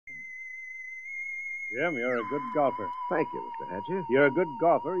Jim, you're a good golfer. Thank you, Mr. Hatchet. You're a good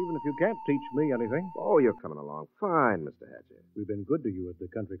golfer, even if you can't teach me anything. Oh, you're coming along fine, Mr. Hatchet. We've been good to you at the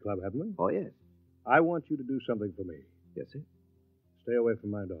country club, haven't we? Oh, yes. I want you to do something for me. Yes, sir. Stay away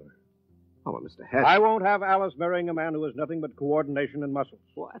from my daughter. Oh, well, Mr. Hatchet. I won't have Alice marrying a man who has nothing but coordination and muscles.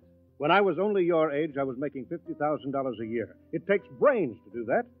 What? When I was only your age, I was making $50,000 a year. It takes brains to do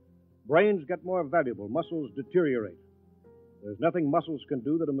that. Brains get more valuable. Muscles deteriorate. There's nothing muscles can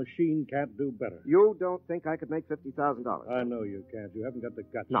do that a machine can't do better. You don't think I could make $50,000? I know you can't. You haven't got the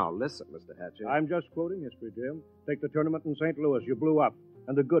guts. Now, listen, Mr. Hatchet. I'm just quoting history, Jim. Take the tournament in St. Louis. You blew up.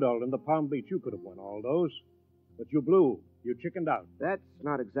 And the Goodall and the Palm Beach. You could have won all those. But you blew. You chickened out. That's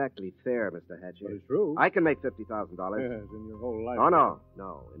not exactly fair, Mr. Hatchet. But it's true. I can make $50,000. Yes, in your whole life. Oh, no.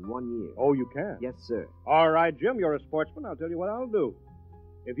 No, in 1 year. Oh, you can? Yes, sir. All right, Jim, you're a sportsman. I'll tell you what I'll do.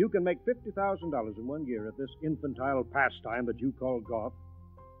 If you can make $50,000 in 1 year at this infantile pastime that you call golf,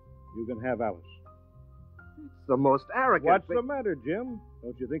 you can have Alice. It's the most arrogant What's thing. the matter, Jim?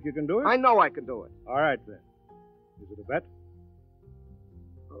 Don't you think you can do it? I know I can do it. All right, then. Is it a bet?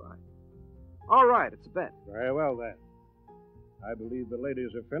 All right. All right, it's a bet. Very well, then. I believe the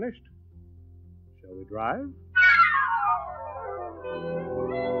ladies are finished. Shall we drive?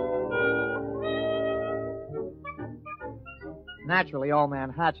 Naturally, old man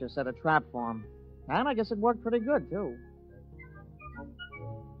Hatcher set a trap for him. And I guess it worked pretty good, too.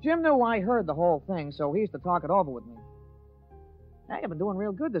 Jim knew I heard the whole thing, so he used to talk it over with me. Hey, I've been doing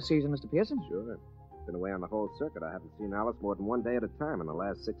real good this season, Mr. Pearson. Sure. Been away on the whole circuit. I haven't seen Alice more than 1 day at a time in the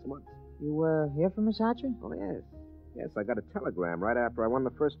last 6 months. You, hear from Miss Hatcher? Oh, yes. Yes, I got a telegram right after I won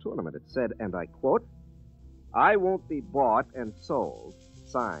the first tournament. It said, and I quote, "I won't be bought and sold.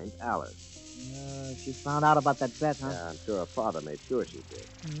 Signed, Alice." She found out about that bet, huh? Yeah, I'm sure her father made sure she did.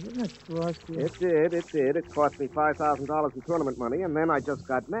 Isn't it frosty? It did. It cost me $5,000 in tournament money, and then I just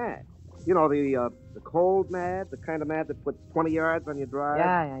got mad. You know, the cold mad, the kind of mad that puts 20 yards on your drive?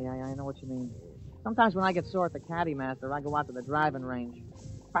 Yeah, I know what you mean. Sometimes when I get sore at the caddy master, I go out to the driving range.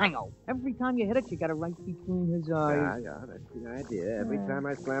 Bango! Every time you hit it, you got it right between his eyes. Yeah, that's the idea. Every time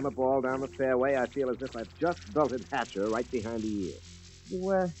I slam a ball down the fairway, I feel as if I've just belted Hatcher right behind the ear.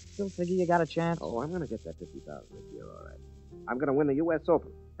 You, still figure you got a chance? Oh, I'm going to get that $50,000 this year, all right. I'm going to win the U.S.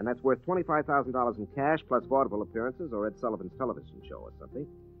 Open, and that's worth $25,000 in cash plus vaudeville appearances or Ed Sullivan's television show or something.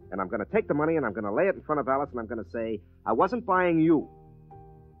 And I'm going to take the money and I'm going to lay it in front of Alice and I'm going to say, I wasn't buying you.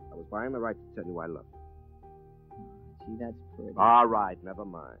 I was buying the right to tell you I love you. Gee, that's pretty. All right, never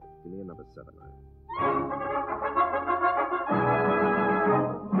mind. Give me another 7-iron.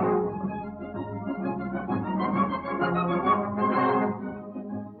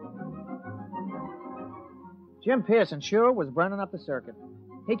 Jim Pearson sure was burning up the circuit.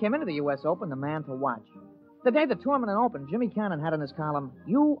 He came into the U.S. Open the man to watch. The day the tournament opened, Jimmy Cannon had in his column,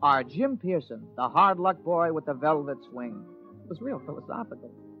 "You are Jim Pearson, the hard luck boy with the velvet swing." It was real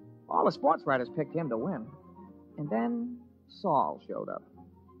philosophical. All the sports writers picked him to win. And then Saul showed up.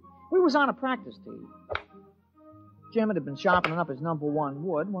 We was on a practice tee. Jim had been sharpening up his #1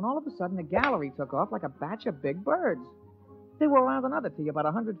 wood when all of a sudden the gallery took off like a batch of big birds. They were around another tee about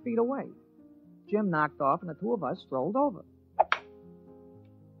 100 feet away. Jim knocked off and the two of us strolled over.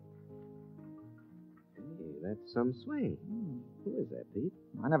 Hey, that's some swing. Who is that, Pete?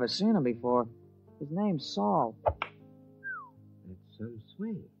 I never seen him before. His name's Saul. That's some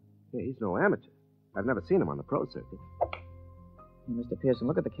swing. Yeah, he's no amateur. I've never seen him on the pro circuit. Hey, Mr. Pearson,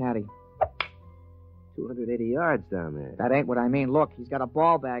 look at the caddy. 280 yards down there. That ain't what I mean. Look, he's got a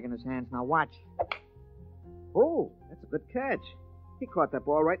ball bag in his hands. Now watch. Oh, that's a good catch. He caught that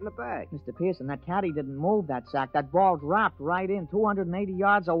ball right in the bag. Mr. Pearson, that caddy didn't move that sack. That ball dropped right in 280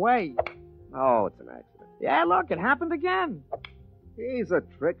 yards away. Oh, it's an accident. Yeah, look, it happened again. He's a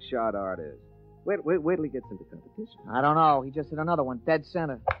trick shot artist. Wait till he gets into competition. I don't know. He just hit another one, dead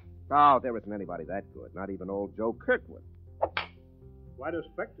center. Oh, there isn't anybody that good. Not even old Joe Kirkwood. Quite a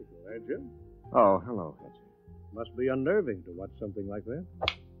spectacle, eh, Jim? Oh, hello, Hatcher. Must be unnerving to watch something like that.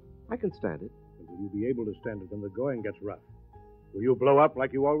 I can stand it. And will you be able to stand it when the going gets rough? Will you blow up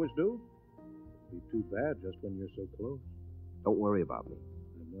like you always do? It'll be too bad just when you're so close. Don't worry about me.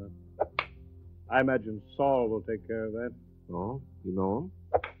 I'm not. I imagine Saul will take care of that. Oh, you know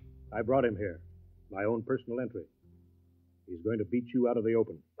him? I brought him here. My own personal entry. He's going to beat you out of the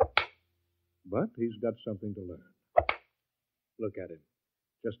open. But he's got something to learn. Look at him.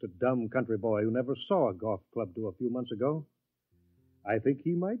 Just a dumb country boy who never saw a golf club till a few months ago. I think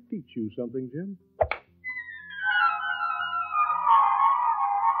he might teach you something, Jim.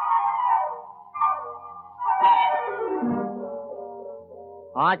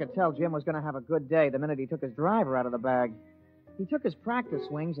 I could tell Jim was going to have a good day the minute he took his driver out of the bag. He took his practice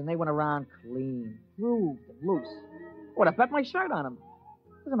swings, and they went around clean, grooved, and loose. Would have bet my shirt on him.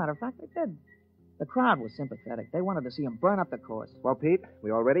 As a matter of fact, I did. The crowd was sympathetic. They wanted to see him burn up the course. Well, Pete, we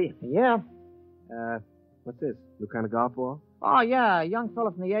all ready? Yeah. What's this? New kind of golf ball? Oh, yeah, a young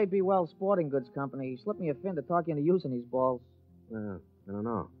fella from the A.B. Wells Sporting Goods Company. He slipped me a fin to talk you into using these balls. I don't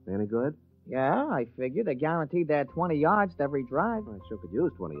know. They any good? Yeah, I figured. They guaranteed they had 20 yards to every drive. I sure could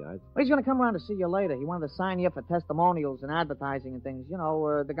use 20 yards. Well, he's going to come around to see you later. He wanted to sign you up for testimonials and advertising and things. You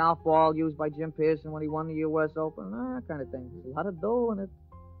know, the golf ball used by Jim Pearson when he won the U.S. Open, that kind of thing. There's a lot of dough in it.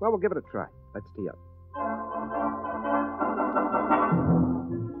 Well, we'll give it a try. Let's tee up.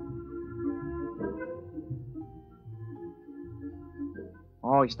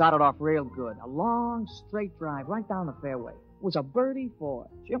 Oh, he started off real good. A long, straight drive right down the fairway. It was a birdie 4.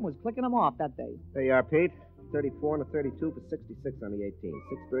 Jim was clicking them off that day. There you are, Pete. 34 and a 32 for 66 on the 18.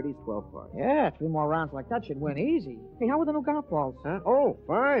 6 birdies, 12 pars. Yeah, 3 more rounds like that should win easy. Hey, how are the new golf balls? Huh? Oh,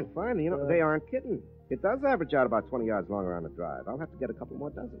 fine. You know, they aren't kidding. It does average out about 20 yards longer on the drive. I'll have to get a couple more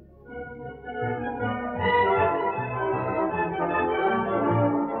dozen.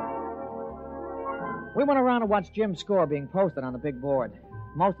 We went around to watch Jim's score being posted on the big board.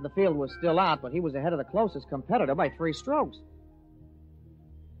 Most of the field was still out, but he was ahead of the closest competitor by 3 strokes.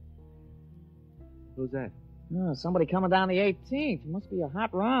 Who's that? Oh, somebody coming down the 18th. It must be a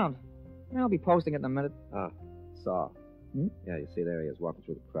hot round. I'll be posting it in a minute. Saw. Hmm? Yeah, you see there he is walking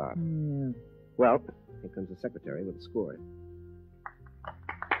through the crowd. Hmm. Well, here comes the secretary with the score.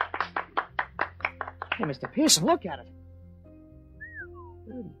 Hey, Mr. Pearson, look at it.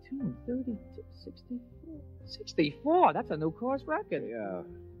 32 and 32, 64. 64, that's a new course record. Yeah.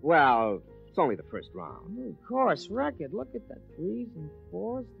 Well, it's only the first round. New course record. Look at that. 3s and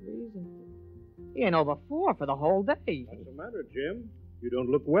 4s, 3s and 4s. He ain't over 4 for the whole day. What's the matter, Jim? You don't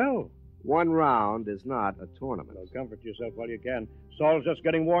look well. One round is not a tournament. Well, comfort yourself while you can. Saul's just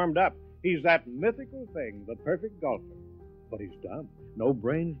getting warmed up. He's that mythical thing, the perfect golfer. But he's dumb. No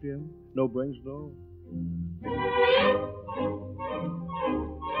brains, Jim. No brains at all.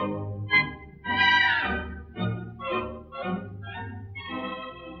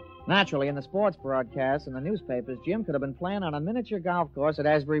 Naturally, in the sports broadcasts and the newspapers, Jim could have been playing on a miniature golf course at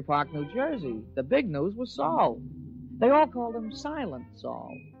Asbury Park, New Jersey. The big news was Saul. They all called him Silent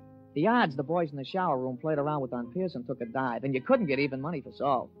Saul. The odds the boys in the shower room played around with on Pearson took a dive, and you couldn't get even money for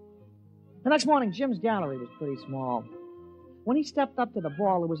Saul. The next morning, Jim's gallery was pretty small. When he stepped up to the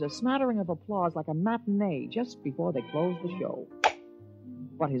ball, there was a smattering of applause like a matinee just before they closed the show.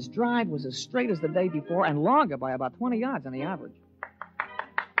 But his drive was as straight as the day before and longer by about 20 yards on the average.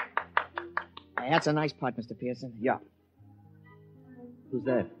 Hey, that's a nice putt, Mr. Pearson. Yeah. Who's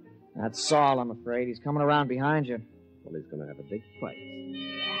that? That's Saul, I'm afraid. He's coming around behind you. Well, he's going to have a big fight.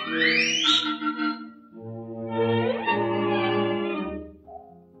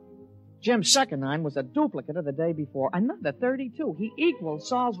 Jim's second 9 was a duplicate of the day before. Another 32. He equaled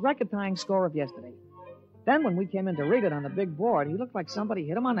Saul's record-tying score of yesterday. Then when we came in to read it on the big board, he looked like somebody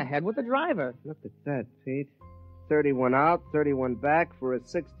hit him on the head with a driver. Look at that, Pete. 31 out, 31 back for a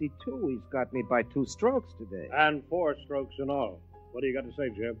 62. He's got me by 2 strokes today. And 4 strokes in all. What do you got to say,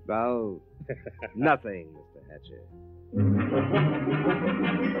 Jim? Oh, nothing, Mr. Hatchet.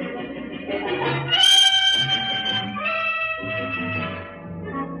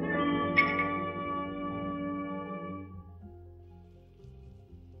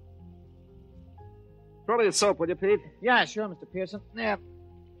 Throw me the soap, will you, Pete? Yeah, sure, Mr. Pearson. Yeah.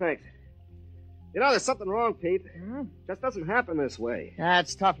 Thanks. You know, there's something wrong, Pete. Hmm? Just doesn't happen this way.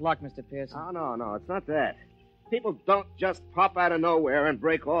 That's tough luck, Mr. Pearson. Oh, no, it's not that. People don't just pop out of nowhere and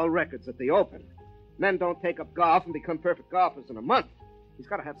break all records at the Open. Men don't take up golf and become perfect golfers in a month. He's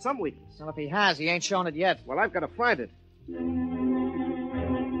got to have some weakness. Well, if he has, he ain't shown it yet. Well, I've got to find it.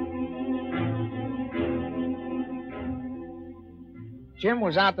 Jim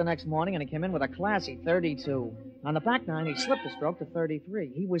was out the next morning, and he came in with a classy 32. On the back 9, he slipped a stroke to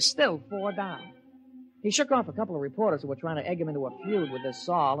 33. He was still 4 down. He shook off a couple of reporters who were trying to egg him into a feud with this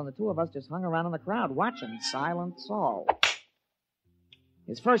Saul, and the two of us just hung around in the crowd watching Silent Saul.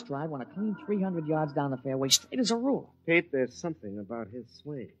 His first drive went a clean 300 yards down the fairway, straight as a rule. Pete, there's something about his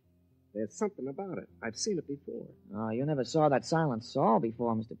swing. There's something about it. I've seen it before. Oh, you never saw that Silent Saul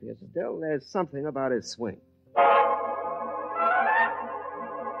before, Mr. Pearson. Still, there's something about his swing.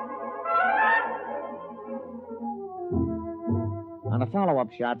 On a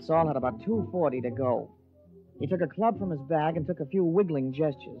follow-up shot, Saul had about 240 to go. He took a club from his bag and took a few wiggling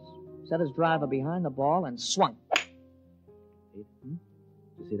gestures, set his driver behind the ball, and swung. Pete, you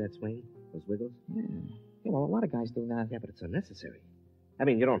see that swing? Those wiggles? Yeah, well, a lot of guys do that. Yeah, but it's unnecessary. I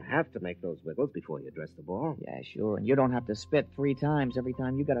mean, you don't have to make those wiggles before you address the ball. Yeah, sure. And you don't have to spit 3 times every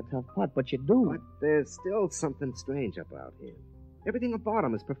time you got a tough putt, but you do. But there's still something strange about him. Everything about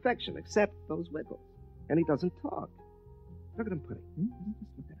him is perfection except those wiggles. And he doesn't talk. Look at him putting.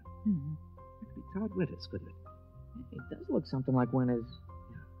 Just look at him. That could be Todd Winters, couldn't it? It does look something like Winters.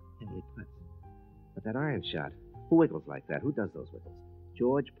 Yeah, heavily putts. But that iron shot, who wiggles like that? Who does those wiggles?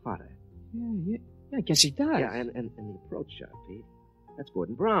 George Potter. Yeah, I guess he does. Yeah, and the approach shot, Pete. That's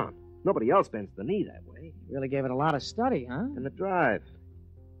Gordon Brown. Nobody else bends the knee that way. Really gave it a lot of study, huh? And the drive.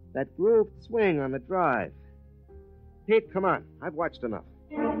 That grooved swing on the drive. Pete, come on. I've watched enough.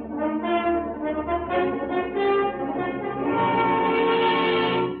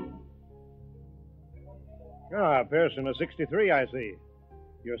 Ah, Pearson, a 63, I see.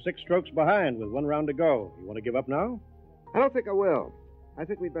 You're 6 strokes behind with 1 round to go. You want to give up now? I don't think I will. I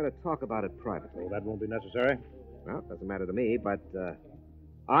think we'd better talk about it privately. Oh, that won't be necessary. Well, it doesn't matter to me, but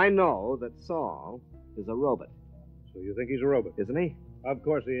I know that Saul is a robot. So you think he's a robot? Isn't he? Of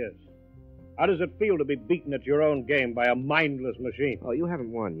course he is. How does it feel to be beaten at your own game by a mindless machine? Oh, you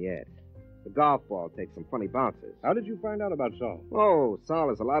haven't won yet. The golf ball takes some funny bounces. How did you find out about Saul? Oh,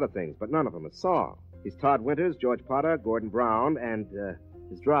 Saul is a lot of things, but none of them is Saul. He's Todd Winters, George Potter, Gordon Brown, and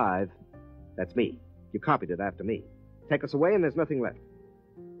his drive. That's me. You copied it after me. Take us away and there's nothing left.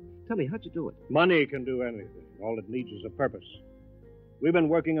 Tell me, how'd you do it? Money can do anything. All it needs is a purpose. We've been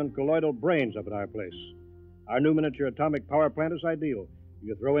working on colloidal brains up at our place. Our new miniature atomic power plant is ideal.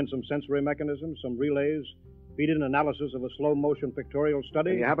 You throw in some sensory mechanisms, some relays, feed in analysis of a slow-motion pictorial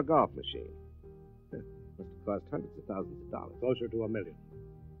study. And you have a golf machine. Must have cost hundreds of thousands of dollars. Closer to $1 million.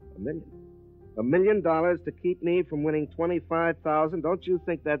 $1 million? $1 million to keep me from winning $25,000? Don't you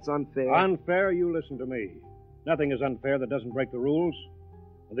think that's unfair? Unfair? You listen to me. Nothing is unfair that doesn't break the rules.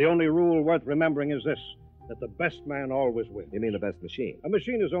 And the only rule worth remembering is this, that the best man always wins. You mean the best machine? A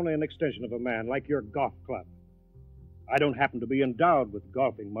machine is only an extension of a man, like your golf club. I don't happen to be endowed with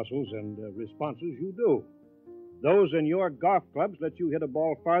golfing muscles and responses. You do. Those in your golf clubs let you hit a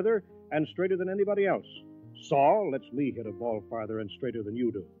ball farther and straighter than anybody else. Saul lets me hit a ball farther and straighter than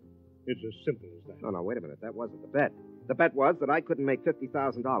you do. It's as simple as that. No, wait a minute. That wasn't the bet. The bet was that I couldn't make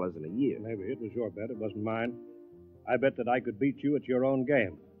 $50,000 in a year. Maybe it was your bet. It wasn't mine. I bet that I could beat you at your own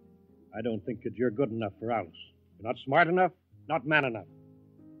game. I don't think that you're good enough for Alice. You're not smart enough, not man enough.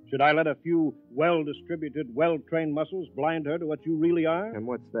 Should I let a few well-distributed, well-trained muscles blind her to what you really are? And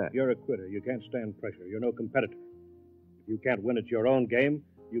what's that? You're a quitter. You can't stand pressure. You're no competitor. If you can't win at your own game,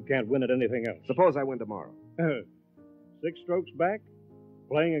 you can't win at anything else. Suppose I win tomorrow. 6 strokes back?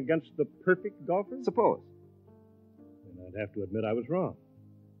 Playing against the perfect golfer? Suppose. Then I'd have to admit I was wrong.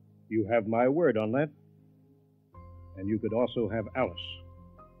 You have my word on that. And you could also have Alice,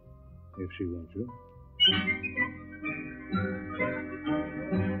 if she wants you.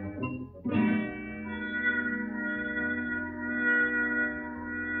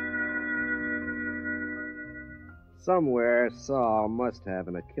 Somewhere, Saul must have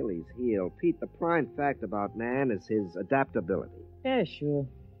an Achilles heel. Pete, the prime fact about man is his adaptability. Yeah, sure.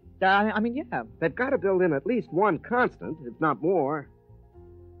 Yeah. They've got to build in at least one constant, if not more.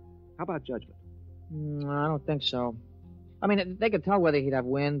 How about judgment? I don't think so. I mean, they could tell whether he'd have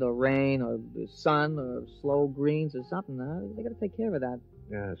wind or rain or sun or slow greens or something. They got to take care of that.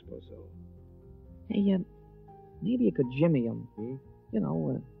 Yeah, I suppose so. Hey, maybe you could jimmy him. Hmm? You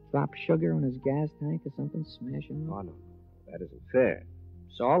know, drop sugar in his gas tank or something, smash him up. Oh, no. That isn't fair.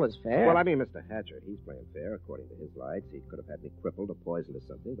 Saul is fair. Well, I mean, Mr. Hatchet, he's playing fair according to his lights. He could have had me crippled or poisoned or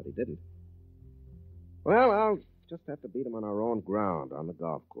something, but he didn't. Well, I'll just have to beat him on our own ground on the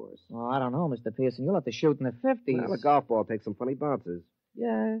golf course. Oh, I don't know, Mr. Pearson. You'll have to shoot in the 50s. Well, the golf ball takes some funny bounces.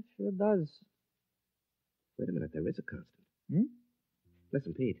 Yeah, it sure does. Wait a minute, there is a constant. Hmm?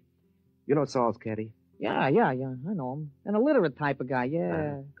 Listen, Pete, you know Saul's caddy? Yeah, I know him. An illiterate type of guy,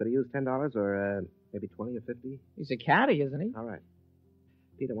 yeah. Could he use $10 or maybe 20 or 50? He's a caddy, isn't he? All right.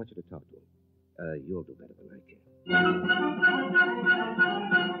 Pete, I want you to talk to him. You'll do better than I can.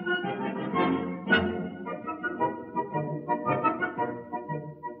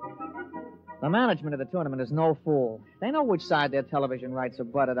 The management of the tournament is no fool. They know which side their television rights are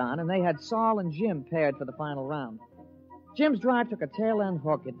butted on, and they had Saul and Jim paired for the final round. Jim's drive took a tail-end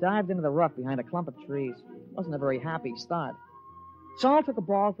hook. It dived into the rough behind a clump of trees. Wasn't a very happy start. Saul took a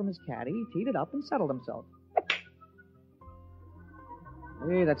ball from his caddy, teed it up, and settled himself.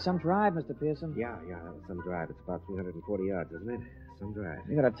 Hey, that's some drive, Mr. Pearson. Yeah, that was some drive. It's about 340 yards, isn't it? Some drive.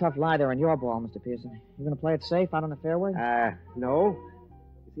 You got a tough lie there on your ball, Mr. Pearson. You gonna play it safe out on the fairway? No.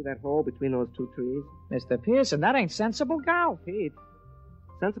 You see that hole between those 2 trees? Mr. Pearson, that ain't sensible golf. Pete,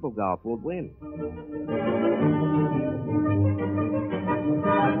 sensible golf won't win.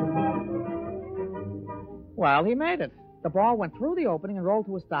 Well, he made it. The ball went through the opening and rolled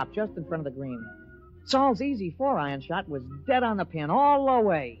to a stop just in front of the green. Saul's easy 4-iron shot was dead on the pin all the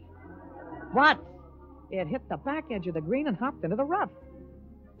way. But it hit the back edge of the green and hopped into the rough.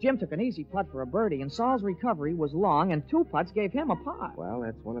 Jim took an easy putt for a birdie, and Saul's recovery was long, and 2 putts gave him a par. Well,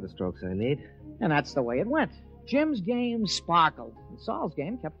 that's one of the strokes I need. And that's the way it went. Jim's game sparkled, and Saul's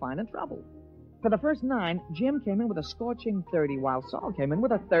game kept finding trouble. For the first 9, Jim came in with a scorching 30, while Saul came in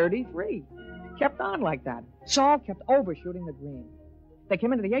with a 33. Kept on like that. Saul kept overshooting the green. They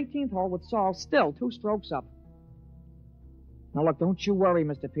came into the 18th hole with Saul still 2 strokes up. Now, look, don't you worry,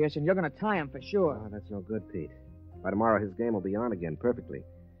 Mr. Pearson. You're going to tie him for sure. Oh, that's no good, Pete. By tomorrow, his game will be on again perfectly.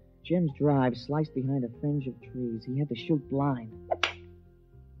 Jim's drive sliced behind a fringe of trees. He had to shoot blind.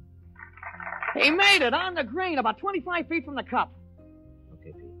 He made it on the green, about 25 feet from the cup.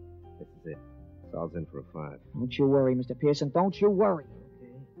 Okay, Pete. This is it. Saul's in for a 5. Don't you worry, Mr. Pearson. Don't you worry.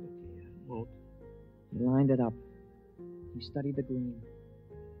 Okay, I won't. He lined it up. He studied the green.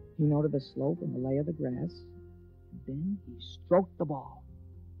 He noted the slope and the lay of the grass. And then he stroked the ball.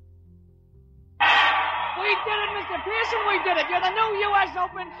 We did it, Mr. Pearson. We did it. You're the new U.S.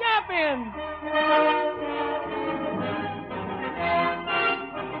 Open champion.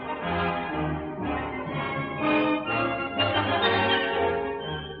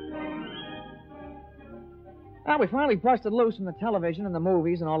 Well, we finally busted loose from the television and the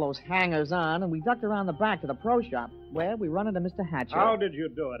movies and all those hangers-on, and we ducked around the back to the pro shop, where we run into Mr. Hatchet. How did you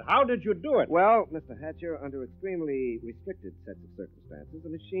do it? How did you do it? Well, Mr. Hatcher, under extremely restricted sets of circumstances, a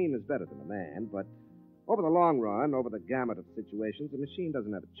machine is better than a man, but over the long run, over the gamut of situations, a machine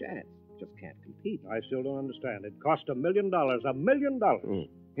doesn't have a chance. It just can't compete. I still don't understand. It cost $1 million. $1 million.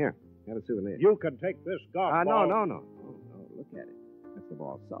 Here, have a souvenir. You can take this golf ball. No. Look at it. That's the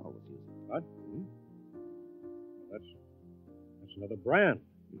ball Saul was using. What? That's another brand.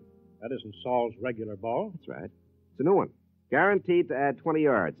 That isn't Saul's regular ball. That's right. It's a new one. Guaranteed to add 20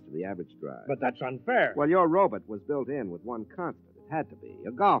 yards to the average drive. But that's unfair. Well, your robot was built in with one constant. It had to be.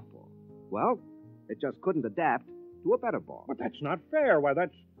 A golf ball. Well, it just couldn't adapt to a better ball. But that's not fair. Why,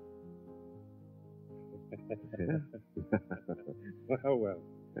 that's... well.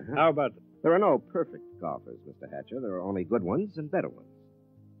 How about... There are no perfect golfers, Mr. Hatcher. There are only good ones and better ones.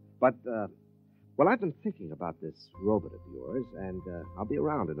 But, well, I've been thinking about this robot of yours, and I'll be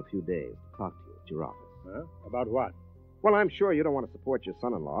around in a few days to talk to you at your office. Huh? About what? Well, I'm sure you don't want to support your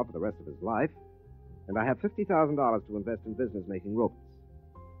son-in-law for the rest of his life. And I have $50,000 to invest in business-making robots.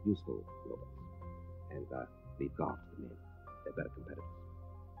 Useful robots. And leave golf to the men. They're better competitors.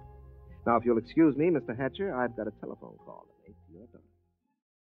 Now, if you'll excuse me, Mr. Hatcher, I've got a telephone call to make to your daughter.